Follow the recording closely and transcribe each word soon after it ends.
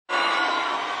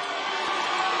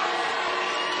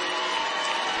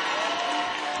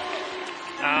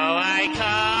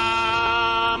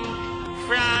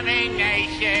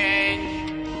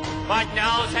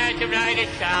knows how to write a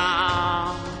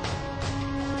song.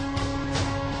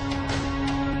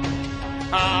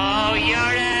 Oh,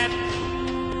 Europe,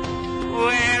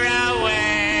 where, oh,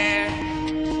 where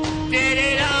did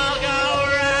it all go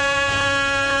wrong?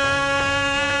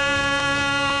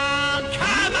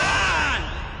 Come on!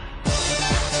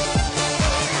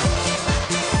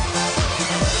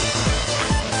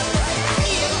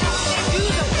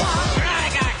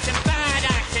 Drag action, bad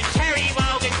action, Terry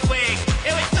Wogan's wig.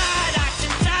 It was bad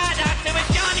action, sad action, it was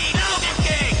Johnny Logan's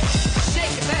gig.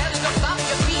 Shake your belly, go bump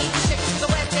your feet. Shake to the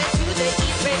west and to the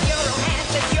east. Wave your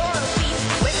hands and your feet.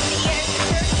 With the air,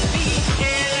 turkey feet.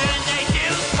 Irlande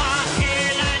Douze Pointe,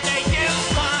 Irlande Douze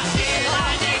Pointe,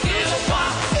 Irlande Douze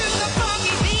Pointe. To the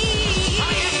funky beat. Oh,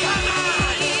 yeah, come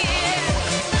on!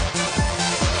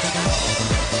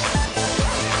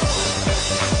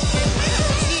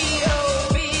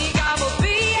 G-O-B, gobble,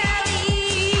 B-L-E.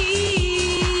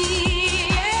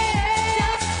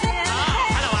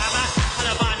 Hello, Emma.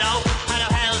 Hello, Bono. Hello,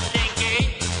 Helsinki.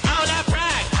 Hola,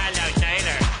 Prague. Hello,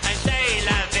 Taylor. And say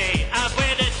la vie. Up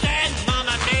with a send,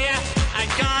 Mamma Mia. And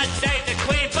God save the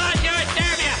Queen. Bonjour,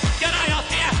 Serbia. Good night,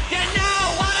 Austria. You know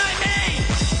what I mean.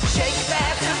 Shake your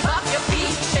ass and bump your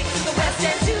feet. Shake to the west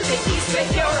and to the east.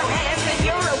 Wave your hands and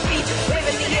your feet. Wave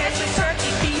in the air with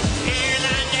turkey feet.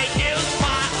 Irlande Douze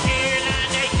Pointe,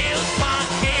 Irlande Douze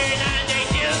Pointe, Irlande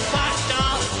Douze Pointe,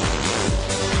 stop.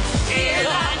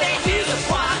 Irlande Douze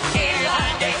Pointe,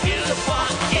 Irlande Douze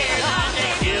Pointe, Irlande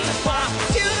Douze Pointe.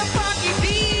 To the funky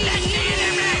beat. Let's see the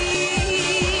rest.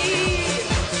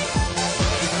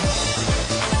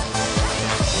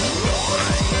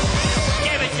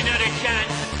 Give us another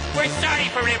chance. We're sorry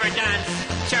for Riverdance.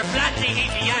 Sir Flatley,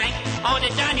 he's a Yank. On the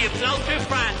Danube flows through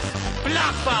France.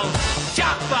 Block boat,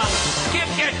 jock boat. Give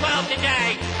your 12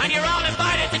 today. And you're all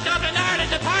invited to Dublin, Ireland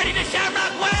to party the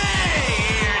Shamrock Way.